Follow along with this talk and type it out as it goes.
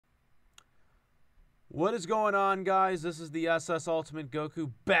What is going on, guys? This is the SS Ultimate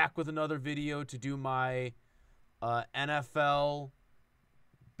Goku back with another video to do my NFL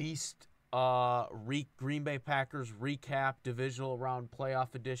Beast Green Bay Packers recap divisional round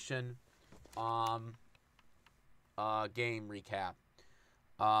playoff edition game recap.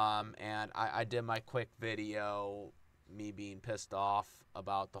 And I did my quick video, me being pissed off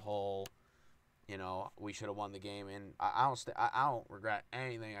about the whole, we should have won the game, and I don't regret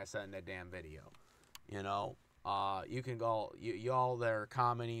anything I said in that damn video. You can go, y'all there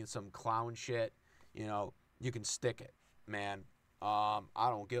commenting some clown shit, you can stick it, man. I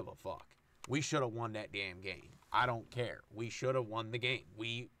don't give a fuck. We should have won that damn game. I don't care. We should have won the game.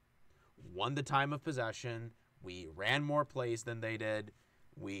 We won the time of possession. We ran more plays than they did.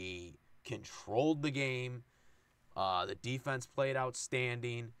 We controlled the game. The defense played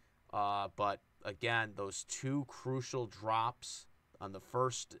outstanding. But again, those two crucial drops on the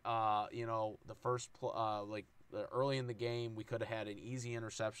first, early in the game, we could have had an easy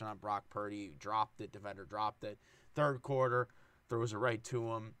interception on Brock Purdy. Dropped it. Defender dropped it. Third quarter, throws it right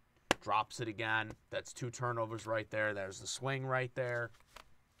to him. Drops it again. That's two turnovers right there. There's the swing right there.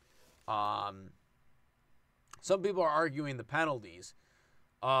 Some people are arguing the penalties.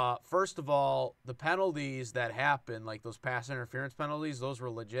 First of all, the penalties that happened, like those pass interference penalties, those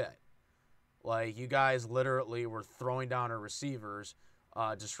were legit. Like, you guys literally were throwing down our receivers,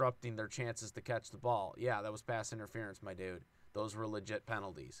 disrupting their chances to catch the ball. Yeah, that was pass interference, my dude. Those were legit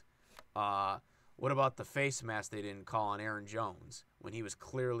penalties. What about the face mask they didn't call on Aaron Jones when he was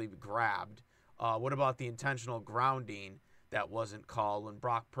clearly grabbed? What about the intentional grounding that wasn't called when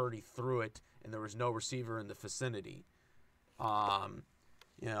Brock Purdy threw it and there was no receiver in the vicinity? What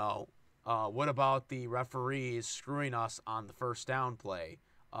about the referees screwing us on the first down play?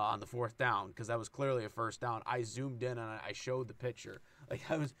 On the fourth down, because that was clearly a first down. I zoomed in and I showed the picture. Like,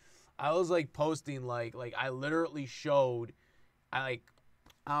 I was like posting, like I literally showed, I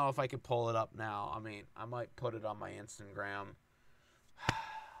don't know if I could pull it up now. I mean, I might put it on my Instagram.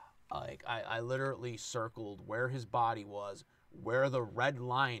 I literally circled where his body was, where the red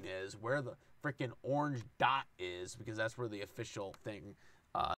line is, where the freaking orange dot is, because that's where the official thing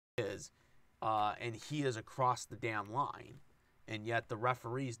is, and he is across the damn line. And yet the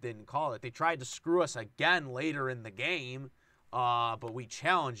referees didn't call it. They tried to screw us again later in the game, but we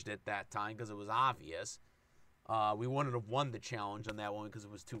challenged it that time because it was obvious. We wouldn't have won the challenge on that one because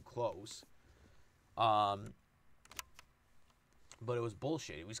it was too close. But it was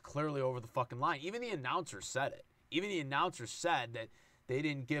bullshit. It was clearly over the fucking line. Even the announcer said it. Even the announcer said that they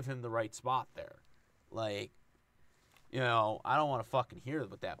didn't give him the right spot there. Like, I don't want to fucking hear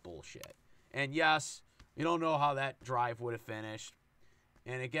with that bullshit. And yes, we don't know how that drive would have finished.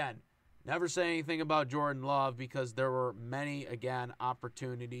 And again, never say anything about Jordan Love because there were many, again,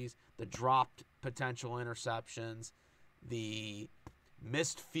 opportunities. The dropped potential interceptions, the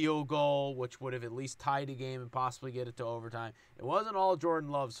missed field goal, which would have at least tied the game and possibly get it to overtime. It wasn't all Jordan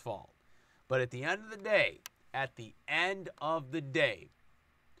Love's fault. But at the end of the day,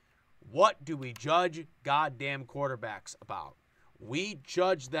 what do we judge goddamn quarterbacks about? We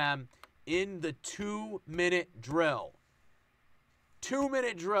judge them in the 2-minute drill.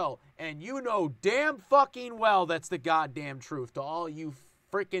 2-minute drill. And you know damn fucking well that's the goddamn truth to all you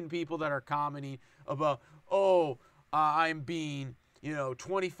freaking people that are commenting about, I'm being,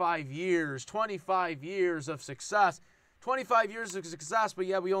 25 years of success. 25 years of success, but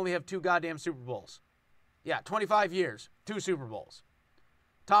yeah, we only have 2 goddamn Super Bowls. Yeah, 25 years, 2 Super Bowls.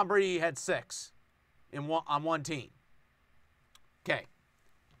 Tom Brady had 6 on one team. Okay.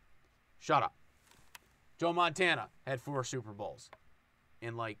 Shut up. Joe Montana had 4 Super Bowls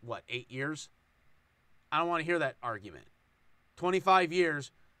in 8 years? I don't want to hear that argument. 25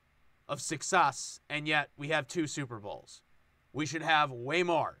 years of success, and yet we have 2 Super Bowls. We should have way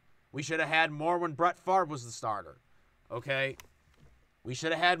more. We should have had more when Brett Favre was the starter. Okay? We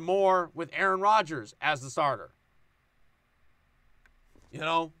should have had more with Aaron Rodgers as the starter. I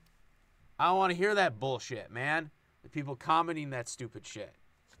don't want to hear that bullshit, man. The people commenting that stupid shit.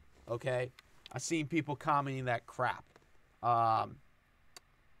 Okay? I've seen people commenting that crap.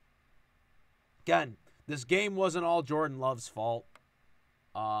 Again, this game wasn't all Jordan Love's fault.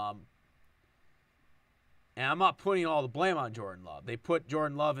 And I'm not putting all the blame on Jordan Love. They put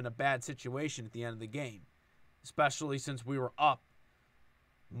Jordan Love in a bad situation at the end of the game, especially since we were up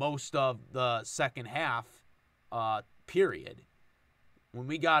most of the second half period. When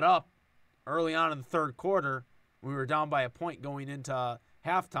we got up early on in the third quarter, we were down by a point going into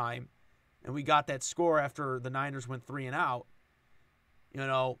halftime, and we got that score after the Niners went 3 and out.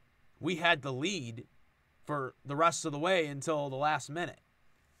 We had the lead for the rest of the way until the last minute.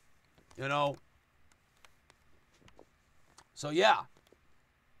 So, yeah,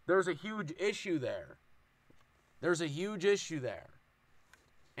 there's a huge issue there. There's a huge issue there.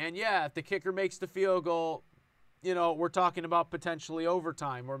 And, yeah, if the kicker makes the field goal, you know, we're talking about potentially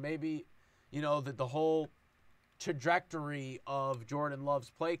overtime, or maybe, you know, that the whole trajectory of Jordan Love's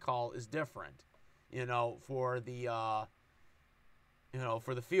play call is different, you know, for the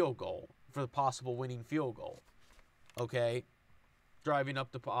field goal, for the possible winning field goal. Okay? Driving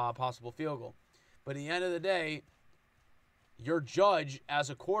up the possible field goal. But at the end of the day, you're judged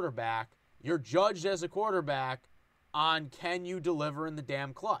as a quarterback on can you deliver in the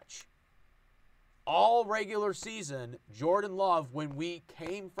damn clutch. All regular season, Jordan Love, when we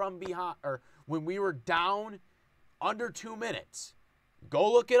came from behind, or when we were down under 2 minutes,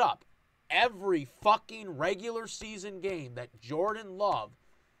 go look it up. Every fucking regular season game that Jordan Love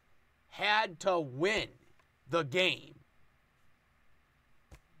had to win the game,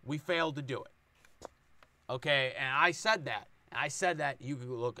 we failed to do it. Okay, and I said that. You can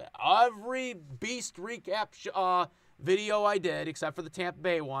look at every Beast recap video I did, except for the Tampa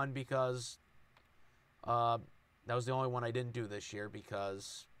Bay one, because that was the only one I didn't do this year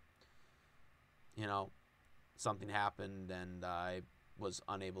because, you know, something happened and I was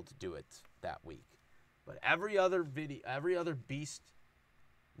unable to do it that week. But every other Beast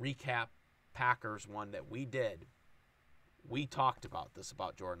recap Packers one that we did, we talked about this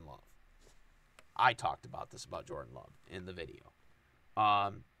about Jordan Love. I talked about this about Jordan Love in the video.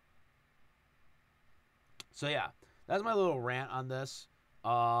 So, yeah, that's my little rant on this.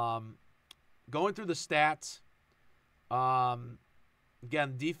 Going through the stats,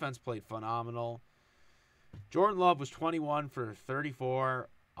 again, defense played phenomenal. Jordan Love was 21 for 34,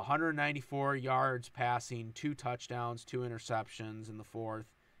 194 yards passing, 2 touchdowns, 2 interceptions in the fourth.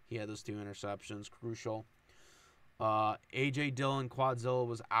 He had those 2 interceptions, crucial. A.J. Dillon, Quadzilla,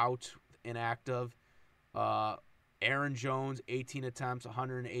 was out, inactive. Aaron Jones, 18 attempts,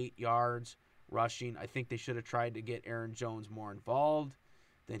 108 yards rushing. I think they should have tried to get Aaron Jones more involved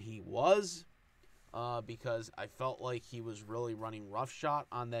than he was, because I felt like he was really running roughshod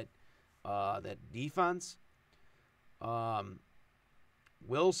on that defense.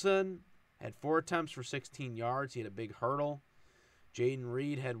 Wilson had 4 attempts for 16 yards. He had a big hurdle. Jaden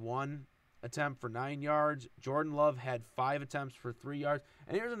Reed had 1 attempt for 9 yards. Jordan Love had 5 attempts for 3 yards.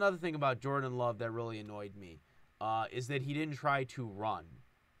 And here's another thing about Jordan Love that really annoyed me, is that he didn't try to run.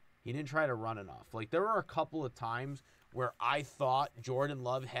 He didn't try to run enough. Like, there were a couple of times where I thought Jordan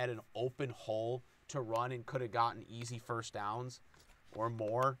Love had an open hole to run and could have gotten easy first downs or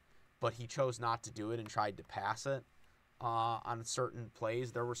more, but he chose not to do it and tried to pass it on certain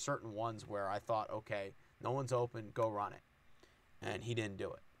plays. There were certain ones where I thought, okay, no one's open, go run it. And he didn't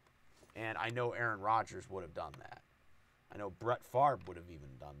do it. And I know Aaron Rodgers would have done that. I know Brett Favre would have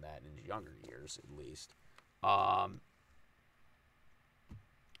even done that in his younger years, at least.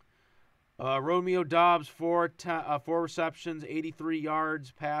 Romeo Doubs, 4 receptions, 83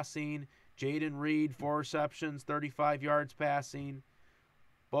 yards passing. Jaden Reed, 4 receptions, 35 yards passing.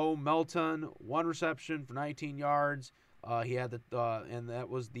 Bo Melton, 1 reception for 19 yards. He had and that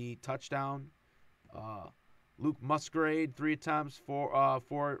was the touchdown. Luke Musgrave, 3 attempts, 4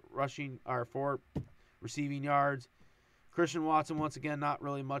 receiving yards. Christian Watson, once again, not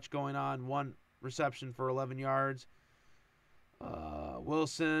really much going on. 1 reception for 11 yards.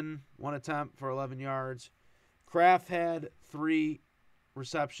 Wilson, 1 attempt for 11 yards. Kraft had 3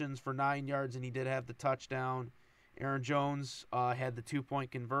 receptions for 9 yards, and he did have the touchdown. Aaron Jones had the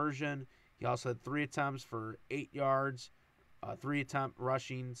 2-point conversion. He also had 3 attempts for 8 yards. 3 attempt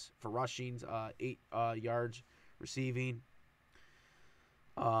rushings, 8 yards receiving.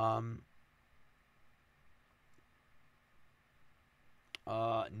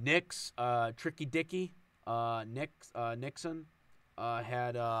 Tricky Dicky, Nixon,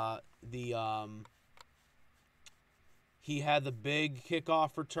 had he had the big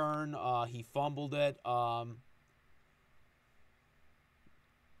kickoff return. He fumbled it.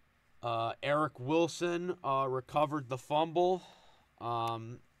 Eric Wilson recovered the fumble,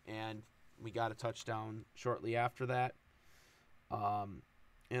 and we got a touchdown shortly after that.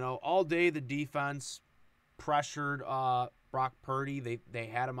 All day the defense pressured Brock Purdy. They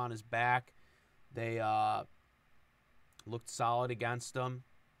had him on his back. They looked solid against him.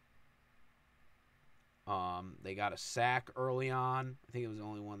 They got a sack early on. I think it was the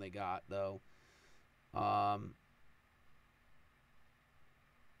only one they got, though.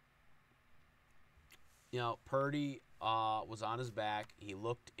 Purdy was on his back. He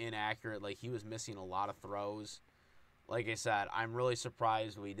looked inaccurate. Like, he was missing a lot of throws. Like I said, I'm really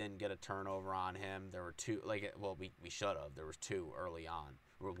surprised we didn't get a turnover on him. There were 2. We should have. There was 2 early on.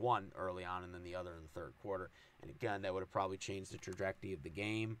 or one early on and then the other in the third quarter. And again, that would have probably changed the trajectory of the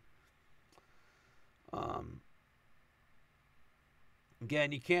game.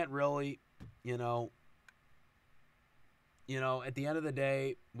 Again, you can't really, at the end of the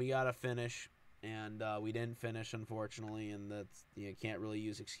day, we got to finish, and we didn't finish, unfortunately, and that's, you can't really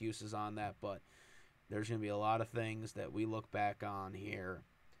use excuses on that, but there's going to be a lot of things that we look back on here.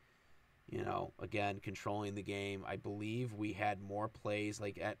 Again, controlling the game. I believe we had more plays,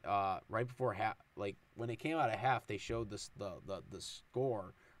 like at right before half, like when it came out of half, they showed the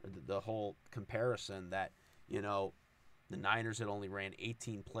score, or the whole comparison that, the Niners had only ran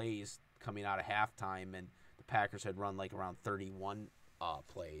 18 plays coming out of halftime, and the Packers had run like around 31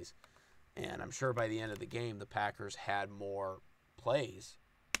 plays. And I'm sure by the end of the game, the Packers had more plays,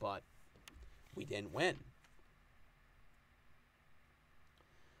 but we didn't win.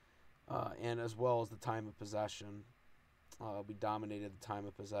 And as well as the time of possession. We dominated the time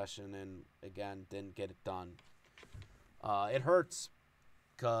of possession and, again, didn't get it done. It hurts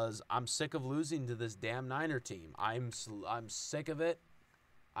because I'm sick of losing to this damn Niner team. I'm sick of it.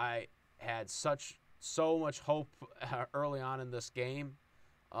 I had so much hope early on in this game.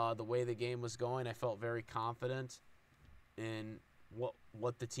 The way the game was going, I felt very confident in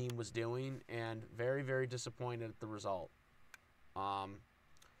what the team was doing, and very, very disappointed at the result.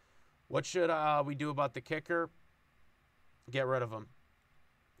 What should we do about the kicker? Get rid of him.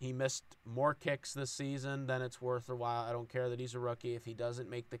 He missed more kicks this season than it's worth a while. I don't care that he's a rookie. If he doesn't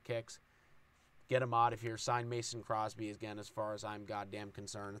make the kicks, get him out of here. Sign Mason Crosby again, as far as I'm goddamn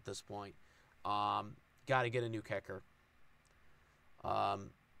concerned at this point. Got to get a new kicker. I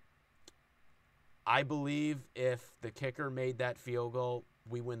believe if the kicker made that field goal,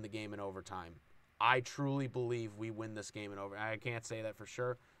 we win the game in overtime. I truly believe we win this game in overtime. I can't say that for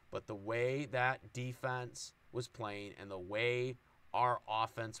sure, but the way that defense was playing and the way our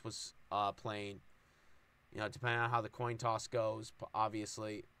offense was playing, depending on how the coin toss goes,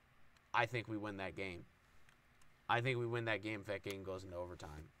 obviously, I think we win that game. I think we win that game if that game goes into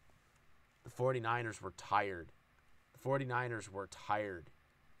overtime. The 49ers were tired. The 49ers were tired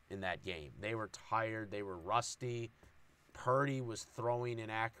in that game. They were tired. They were rusty. Purdy was throwing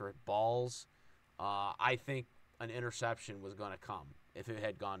inaccurate balls. I think an interception was going to come if it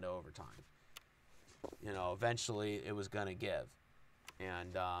had gone to overtime. Eventually it was going to give.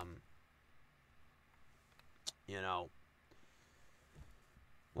 And,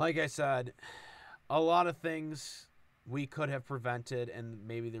 like I said, a lot of things we could have prevented, and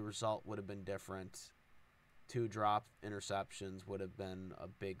maybe the result would have been different. 2 drop interceptions would have been a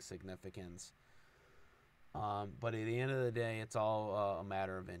big significance. But at the end of the day, it's all a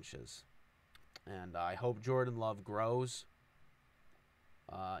matter of inches. And I hope Jordan Love grows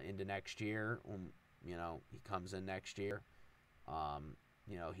into next year. He comes in next year.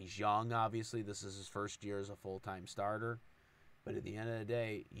 He's young, obviously. This is his first year as a full-time starter. But at the end of the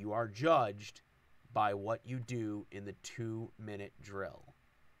day, you are judged by what you do in the 2-minute drill.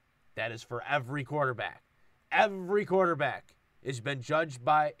 That is for every quarterback. Every quarterback has been judged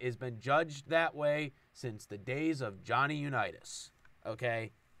that way since the days of Johnny Unitas.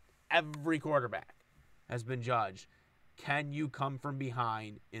 Okay? Every quarterback has been judged. Can you come from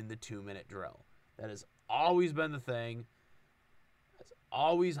behind in the 2-minute drill? That has always been the thing. That's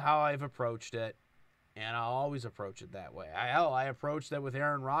always how I've approached it. And I'll always approach it that way. I approached that with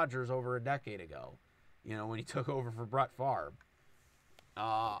Aaron Rodgers over a decade ago, when he took over for Brett Favre.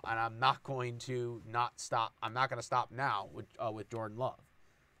 And I'm not going to stop. I'm not going to stop now with Jordan Love.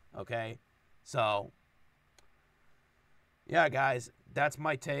 Okay? So, yeah, guys, that's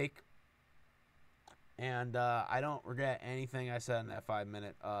my take. And I don't regret anything I said in that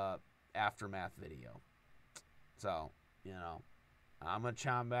 5-minute aftermath video. So, I'm going to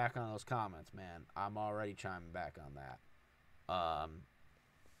chime back on those comments, man. I'm already chiming back on that.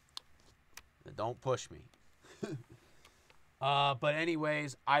 Don't push me. But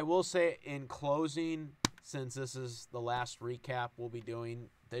anyways, I will say in closing, since this is the last recap we'll be doing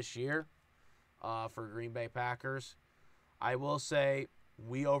this year for Green Bay Packers, I will say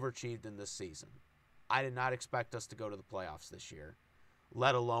we overachieved in this season. I did not expect us to go to the playoffs this year,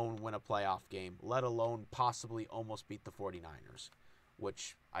 let alone win a playoff game, let alone possibly almost beat the 49ers,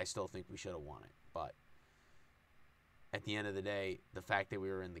 which I still think we should have won it. But at the end of the day, the fact that we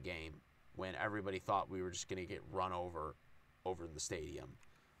were in the game when everybody thought we were just going to get run over in the stadium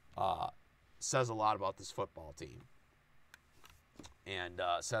says a lot about this football team, and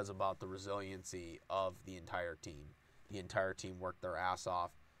says about the resiliency of the entire team. The entire team worked their ass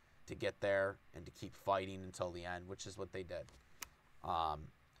off to get there and to keep fighting until the end, which is what they did.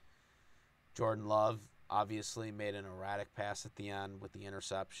 Jordan Love, Obviously made an erratic pass at the end with the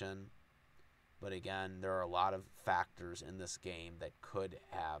interception. But again, there are a lot of factors in this game that could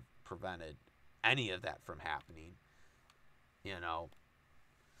have prevented any of that from happening.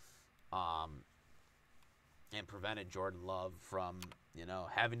 And prevented Jordan Love from,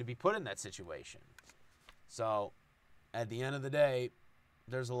 having to be put in that situation. So, at the end of the day,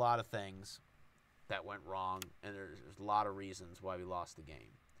 there's a lot of things that went wrong, and there's a lot of reasons why we lost the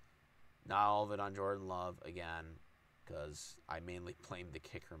game. Not all of it on Jordan Love, again, because I mainly blame the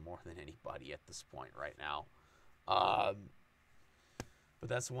kicker more than anybody at this point right now. But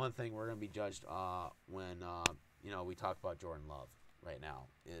that's one thing we're going to be judged when, we talk about Jordan Love right now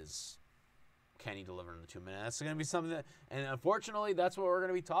is, can he deliver in the 2 minutes? That's going to be something that, and unfortunately, that's what we're going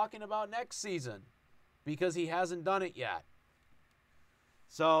to be talking about next season because he hasn't done it yet.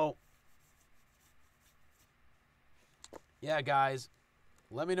 So, yeah, guys,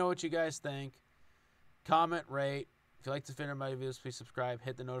 let me know what you guys think. Comment, rate. If you like to fit my videos, please subscribe.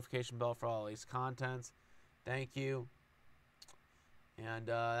 Hit the notification bell for all these contents. Thank you. And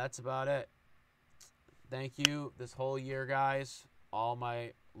that's about it. Thank you this whole year, guys. All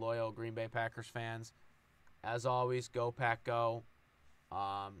my loyal Green Bay Packers fans. As always, go Pack Go.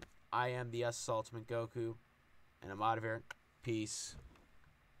 I am the SS Ultimate Goku. And I'm out of here. Peace.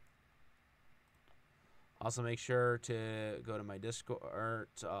 Also, make sure to go to my Discord.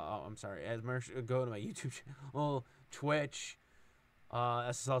 Go to my YouTube channel, Twitch,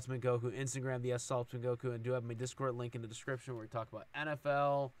 SS Ultimate Goku, Instagram, the SS Ultimate Goku, and do have my Discord link in the description where we talk about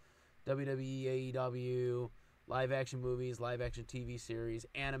NFL, WWE, AEW, live action movies, live action TV series,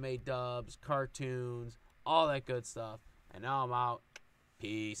 anime dubs, cartoons, all that good stuff. And now I'm out.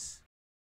 Peace.